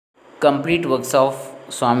Complete works of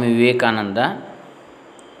SwAmi VivEkAnanda,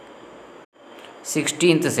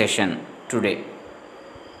 16th session today.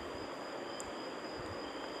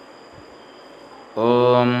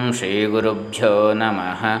 Om Shri Gurubhyo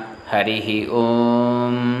Namaha Harihi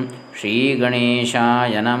Om Shri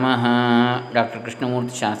Ganeshaya Namaha. Dr.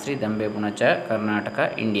 Krishnamurti Shastri, Dambe Punacha,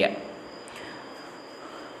 Karnataka, India.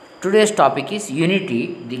 Today's topic is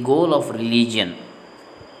unity, the goal of religion.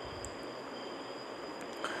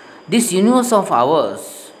 This universe of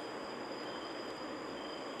ours.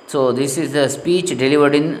 So, this is a speech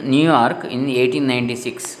delivered in New York in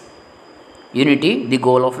 1896. Unity, the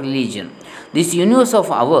goal of religion. This universe of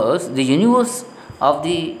ours, the universe of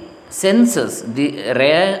the senses, the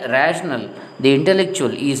rational, the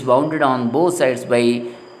intellectual, is bounded on both sides by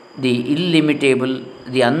the illimitable,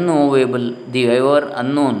 the unknowable, the ever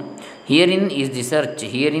unknown. Herein is the search,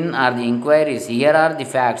 herein are the inquiries, here are the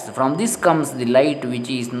facts. From this comes the light which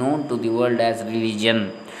is known to the world as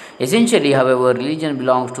religion. Essentially, however, religion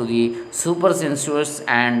belongs to the supersensuous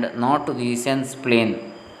and not to the sense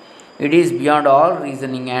plane. It is beyond all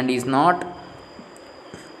reasoning and is not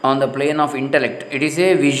on the plane of intellect. It is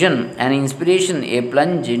a vision, an inspiration, a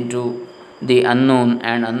plunge into the unknown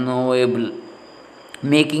and unknowable,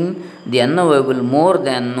 making the unknowable more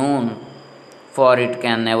than known, for it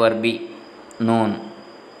can never be known.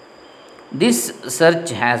 This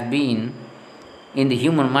search has been in the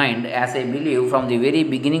human mind, as I believe, from the very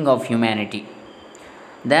beginning of humanity.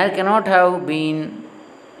 There cannot have been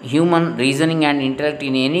human reasoning and intellect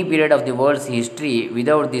in any period of the world's history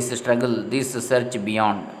without this struggle, this search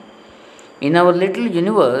beyond. In our little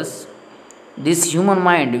universe, this human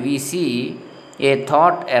mind, we see a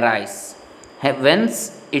thought arise.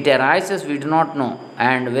 Whence it arises, we do not know,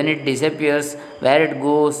 and when it disappears, where it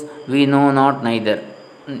goes, we know not neither.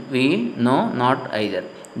 We know not either.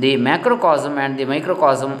 The macrocosm and the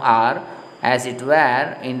microcosm are, as it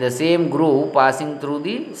were, in the same groove, passing through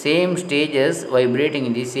the same stages, vibrating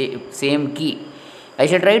in the same key. I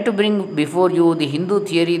shall try to bring before you the Hindu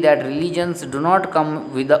theory that religions do not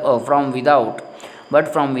come from without, but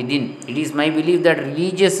from within. It is my belief that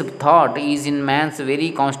religious thought is in man's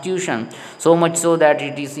very constitution, so much so that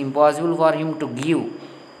it is impossible for him to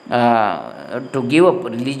give up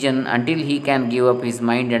religion until he can give up his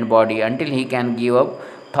mind and body, until he can give up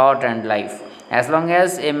thought and life. As long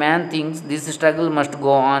as a man thinks, this struggle must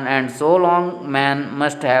go on, and so long man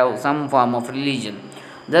must have some form of religion.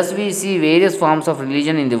 Thus, we see various forms of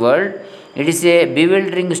religion in the world. It is a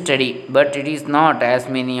bewildering study, but it is not, as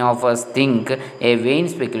many of us think, a vain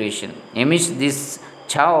speculation. Amidst this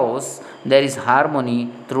chaos, there is harmony.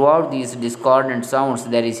 Throughout these discordant sounds,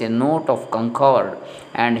 there is a note of concord,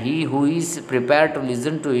 and he who is prepared to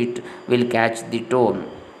listen to it will catch the tone.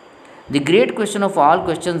 The great question of all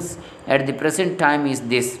questions at the present time is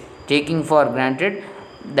this: taking for granted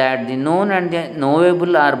that the known and the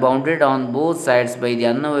knowable are bounded on both sides by the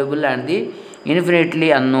unknowable and the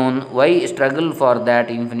infinitely unknown, why struggle for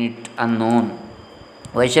that infinite unknown?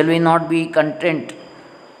 Why shall we not be content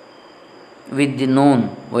with the known?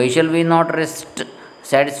 Why shall we not rest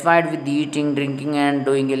satisfied with eating, drinking, and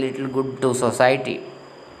doing a little good to society?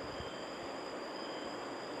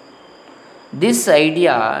 This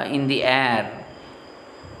idea in the air.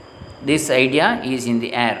 This idea is in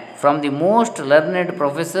the air. From the most learned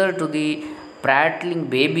professor to the prattling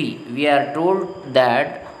baby, we are told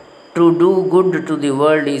that to do good to the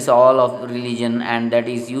world is all of religion, and that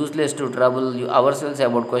is useless to trouble ourselves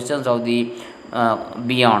about questions of the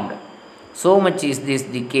beyond. So much is this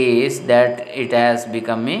the case that it has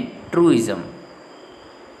become a truism.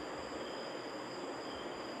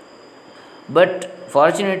 But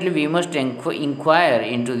fortunately, we must inquire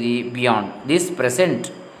into the beyond. This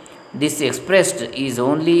present, this expressed, is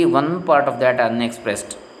only one part of that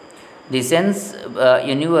unexpressed. The sense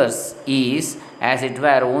universe is, as it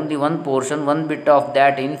were, only one portion, one bit of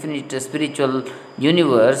that infinite spiritual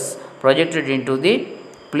universe projected into the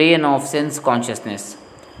plane of sense consciousness.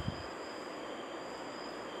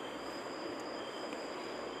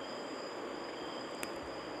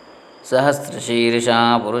 सहस्रशीर्षा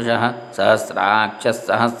पुरुषः सहस्राक्षः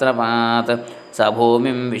सहस्रपात् स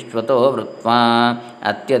भूमिं विश्वतो वृत्वा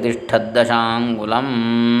अत्यतिष्ठद्दशाङ्गुलम्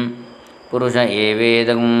पुरुष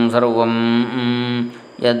एवेदं सर्वं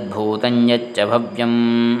यद्भूतं यच्च भव्यम्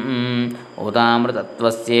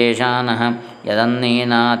उतामृतत्वस्येषानः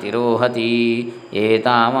यदन्नेनातिरोहति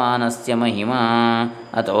एतावानस्य महिमा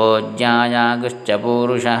अतोऽज्ञायागश्च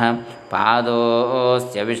पूरुषः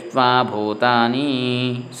पादोऽस्य विश्वाभूतानि.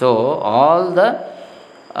 So all the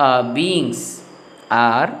beings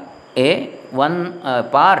are a one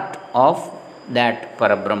part of that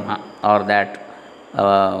Parabrahma or that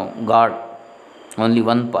God, only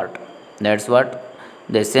one part. That's what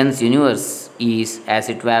the sense universe is, as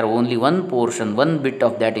it were, only one portion, one bit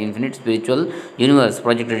of that infinite spiritual universe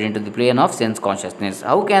projected into the plane of sense consciousness.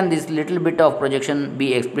 How can this little bit of projection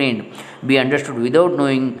be explained, be understood without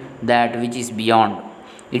knowing that which is beyond?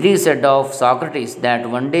 It is said of Socrates that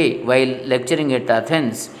one day, while lecturing at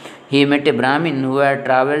Athens, he met a Brahmin who had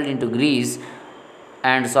travelled into Greece,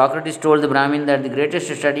 and Socrates told the Brahmin that the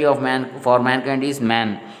greatest study of man for mankind is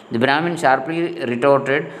man. The Brahmin sharply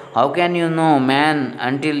retorted, "How can you know man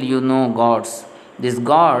until you know gods? This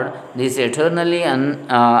God, this eternally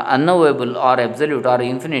unknowable or absolute or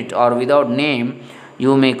infinite or without name,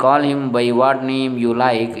 you may call him by what name you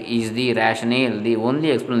like, is the rationale, the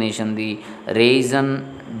only explanation, the raison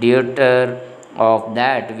d'etre of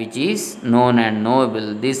that which is known and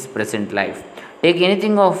knowable, this present life. Take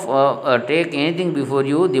anything before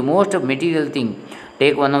you, the most material thing.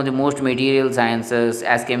 Take one of the most material sciences,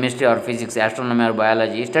 as chemistry or physics, astronomy or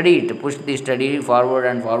biology. Study it, push the study forward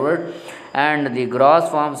and forward, and the gross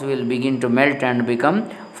forms will begin to melt and become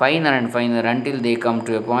finer and finer until they come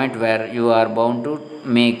to a point where you are bound to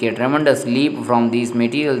make a tremendous leap from these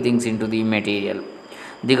material things into the immaterial.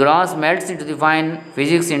 The gross melts into the fine,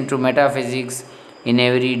 physics into metaphysics in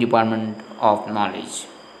every department of knowledge.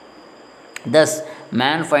 Thus,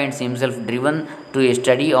 man finds himself driven to a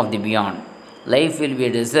study of the beyond. Life will be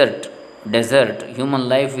a desert. Human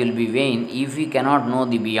life will be vain if we cannot know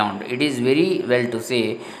the beyond. It is very well to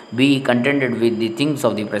say, be contented with the things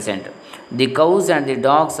of the present. The cows and the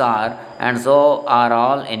dogs are, and so are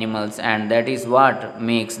all animals, and that is what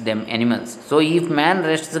makes them animals. So, if man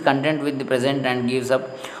rests content with the present and gives up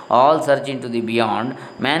all search into the beyond,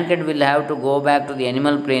 mankind will have to go back to the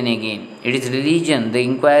animal plane again. It is religion, the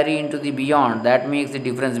inquiry into the beyond, that makes the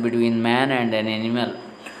difference between man and an animal.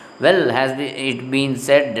 Well, has it been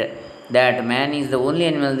said that man is the only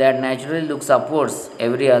animal that naturally looks upwards,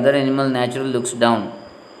 every other animal naturally looks down.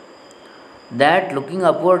 That looking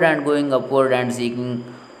upward and going upward and seeking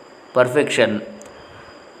perfection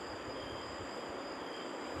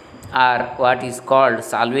are what is called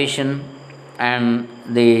salvation, and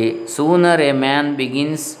the sooner a man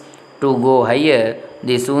begins to go higher,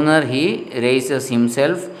 the sooner he raises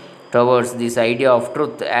himself towards this idea of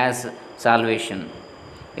truth as salvation.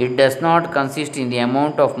 It does not consist in the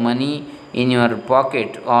amount of money in your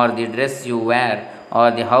pocket or the dress you wear or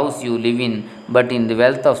the house you live in, but in the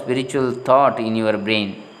wealth of spiritual thought in your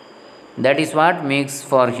brain. That is what makes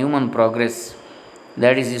for human progress.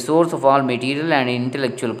 That is the source of all material and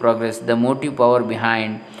intellectual progress, the motive power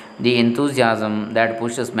behind the enthusiasm that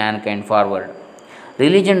pushes mankind forward.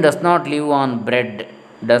 Religion does not live on bread,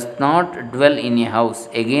 does not dwell in a house.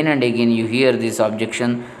 Again and again you hear this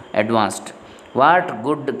objection advanced. What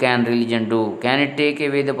good can religion do? Can it take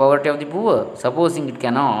away the poverty of the poor? Supposing it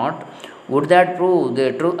cannot, would that prove the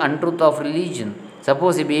untruth of religion?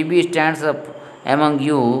 Suppose a baby stands up among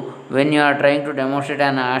you when you are trying to demonstrate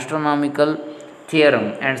an astronomical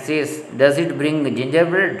theorem and says, "Does it bring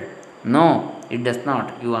gingerbread?" "No, it does not,"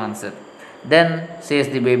 you answer. "Then," says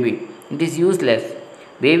the baby, "it is useless."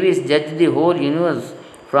 Babies judge the whole universe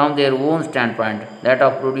from their own standpoint, that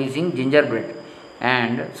of producing gingerbread,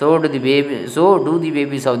 and so do the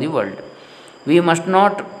babies of the world. We must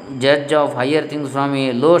not judge of higher things from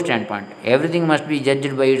a low standpoint. Everything must be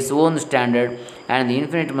judged by its own standard, and the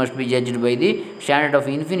infinite must be judged by the standard of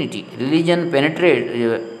infinity. Religion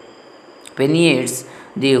permeates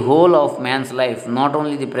the whole of man's life, not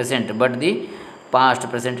only the present, but the past,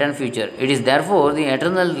 present, and future. It is therefore the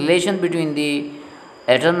eternal relation between the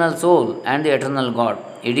eternal soul and the eternal God.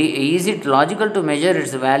 Is it logical to measure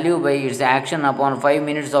its value by its action upon 5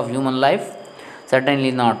 minutes of human life?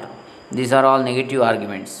 Certainly not. These are all negative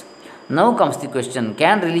arguments. Now comes the question,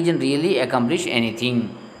 can religion really accomplish anything?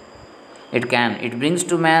 It can. It brings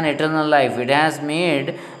to man eternal life. It has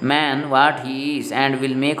made man what he is and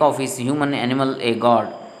will make of his human animal a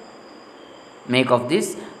god. Make of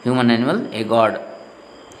this human animal a god.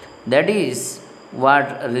 That is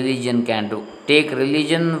what religion can do. Take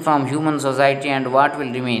religion from human society, and what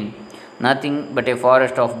will remain? Nothing but a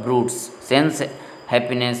forest of brutes. Sense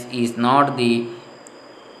happiness is not the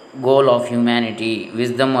goal of humanity.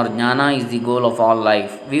 Wisdom or jnana is the goal of all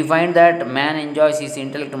life. We find that man enjoys his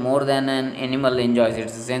intellect more than an animal enjoys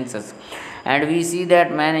its senses. And we see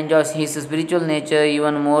that man enjoys his spiritual nature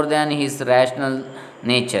even more than his rational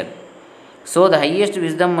nature. So, the highest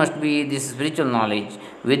wisdom must be this spiritual knowledge.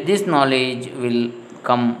 With this knowledge will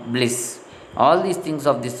come bliss. All these things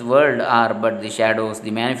of this world are but the shadows,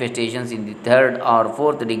 the manifestations in the third or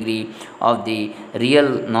fourth degree of the real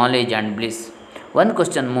knowledge and bliss. One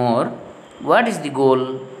question more, What is the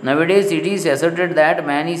goal? Nowadays, it is asserted that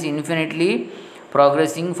man is infinitely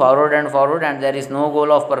progressing forward and forward, and there is no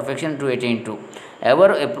goal of perfection to attain to.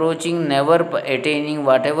 Ever approaching, never attaining,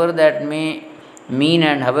 whatever that may mean,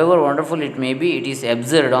 and however wonderful it may be, it is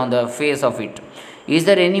absurd on the face of it. Is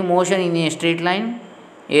there any motion in a straight line?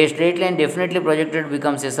 A straight line definitely projected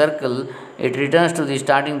becomes a circle, it returns to the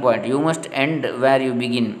starting point. You must end where you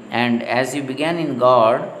begin, and as you began in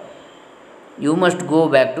God, you must go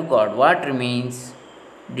back to God. What remains?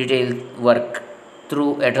 Detailed work.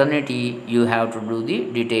 Through eternity, you have to do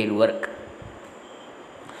the detailed work.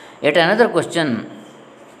 Yet another question: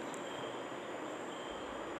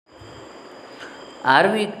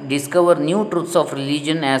 are we discover new truths of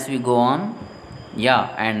religion as we go on?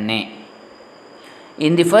 Yeah and nay.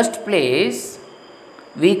 In the first place,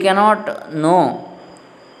 we cannot know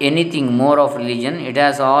anything more of religion. It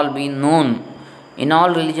has all been known. In all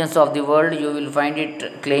religions of the world, you will find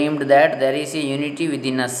it claimed that there is a unity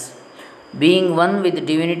within us. Being one with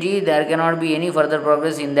divinity, there cannot be any further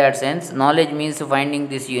progress in that sense. Knowledge means finding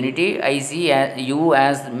this unity. I see you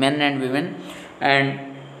as men and women,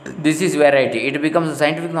 and this is variety. It becomes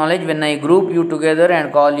scientific knowledge when I group you together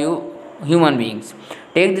and call you human beings.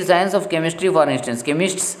 Take the science of chemistry for instance.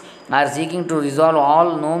 Chemists are seeking to resolve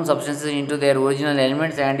all known substances into their original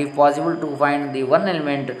elements and, if possible, to find the one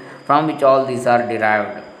element from which all these are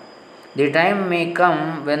derived. The time may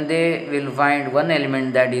come when they will find one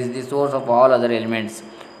element that is the source of all other elements.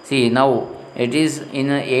 See, now it is in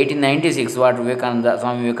 1896 what Swami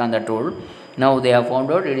Vivekananda told. Now they have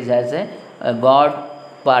found out it is as a God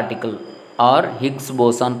particle or Higgs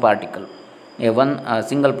boson particle, a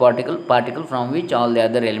single particle from which all the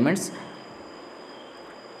other elements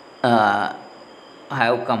uh,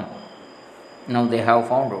 have come. Now they have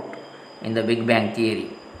found out in the Big Bang theory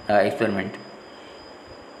experiment.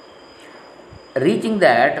 Reaching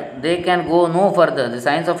that, they can go no further. The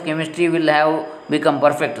science of chemistry will have become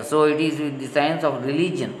perfect. So it is with the science of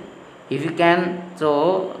religion. If you can,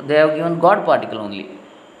 so they have given God particle only.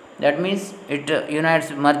 That means it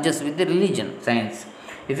unites, merges with the religion, science.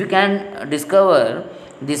 If you can discover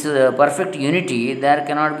this perfect unity, there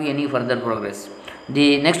cannot be any further progress.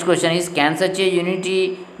 The next question is: can such a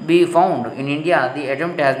unity be found in India? The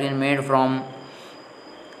attempt has been made from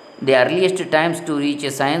the earliest times to reach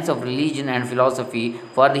a science of religion and philosophy.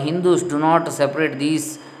 For the Hindus, do not separate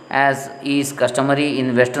these as is customary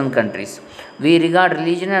in Western countries. We regard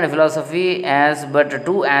religion and philosophy as but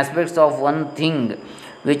two aspects of one thing,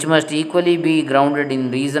 which must equally be grounded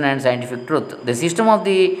in reason and scientific truth. The system of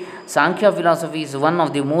the Sankhya philosophy is one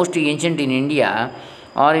of the most ancient in India,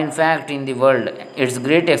 or in fact in the world. Its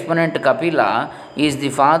great exponent Kapila is the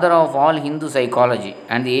father of all Hindu psychology,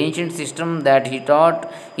 and the ancient system that he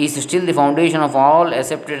taught is still the foundation of all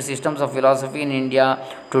accepted systems of philosophy in India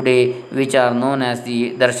today, which are known as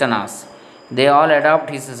the darshanas. They all adopt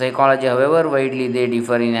his psychology, however widely they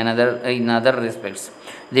differ in other respects.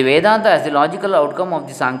 The Vedanta, as the logical outcome of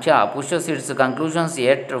the Sankhya, pushes its conclusions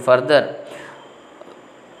yet further.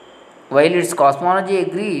 While its cosmology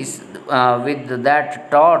agrees with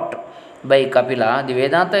that taught by Kapila, the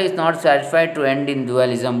Vedanta is not satisfied to end in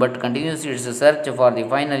dualism but continues its search for the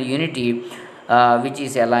final unity, which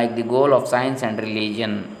is alike the goal of science and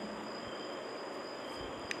religion.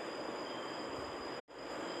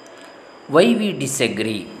 Why we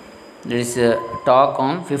disagree? There is a talk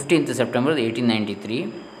on 15th September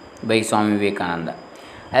 1893 by Swami VivEkAnanda.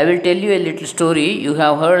 I will tell you a little story. You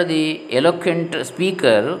have heard the eloquent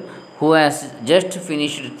speaker who has just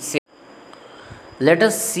finished saying, let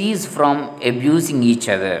us cease from abusing each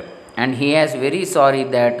other. And he is very sorry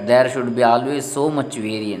that there should be always so much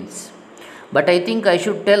variance. But I think I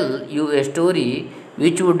should tell you a story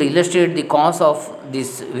which would illustrate the cause of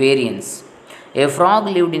this variance. A frog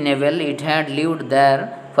lived in a well. It had lived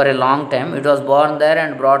there for a long time. It was born there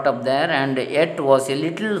and brought up there, and yet was a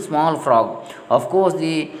little small frog. Of course,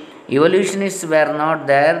 the evolutionists were not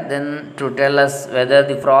there then to tell us whether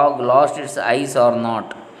the frog lost its eyes or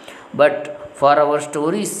not. But for our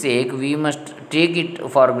story's sake, we must take it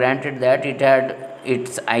for granted that it had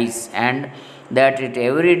its eyes, and that it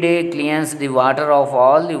every day cleans the water of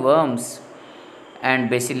all the worms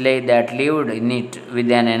and bacilli that lived in it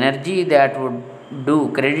with an energy that would do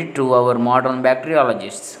credit to our modern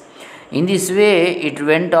bacteriologists. In this way, it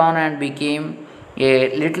went on and became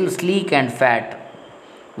a little sleek and fat.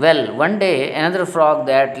 Well, one day another frog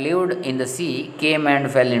that lived in the sea came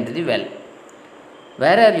and fell into the well.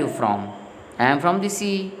 Where are you from? I am from the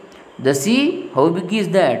sea. The sea? How big is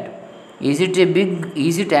that? Is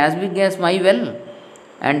it as big as my well?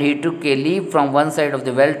 And he took a leap from one side of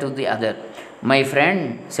the well to the other. My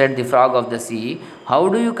friend, said the frog of the sea, how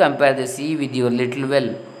do you compare the sea with your little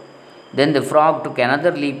well? Then the frog took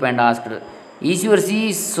another leap and asked, is your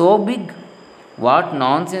sea so big? What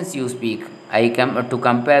nonsense you speak! I come to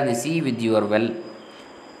compare the sea with your well.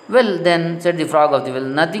 Well, then, said the frog of the well,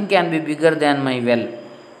 nothing can be bigger than my well.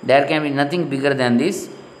 There can be nothing bigger than this.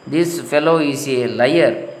 This fellow is a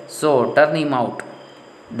liar, so turn him out.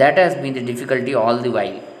 That has been the difficulty all the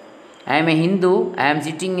while. I am a Hindu, I am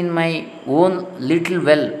sitting in my own little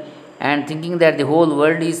well and thinking that the whole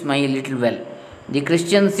world is my little well. The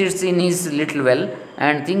Christian sits in his little well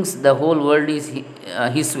and thinks the whole world is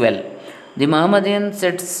his well. The Mohammedan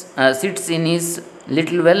sits in his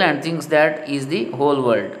little well and thinks that is the whole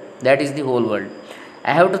world. That is the whole world.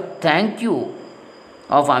 I have to thank you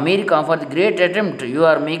of America for the great attempt you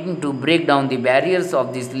are making to break down the barriers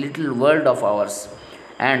of this little world of ours,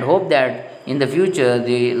 and hope that in the future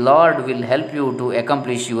the Lord will help you to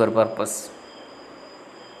accomplish your purpose.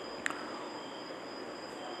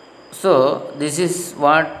 So, this is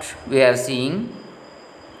what we are seeing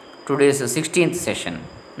today's 16th session.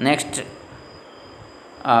 Next,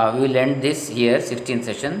 we will end this here, 16th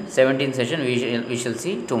session. 17th session we shall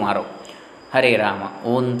see tomorrow. Hare Rama.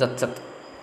 Om Tat Sat.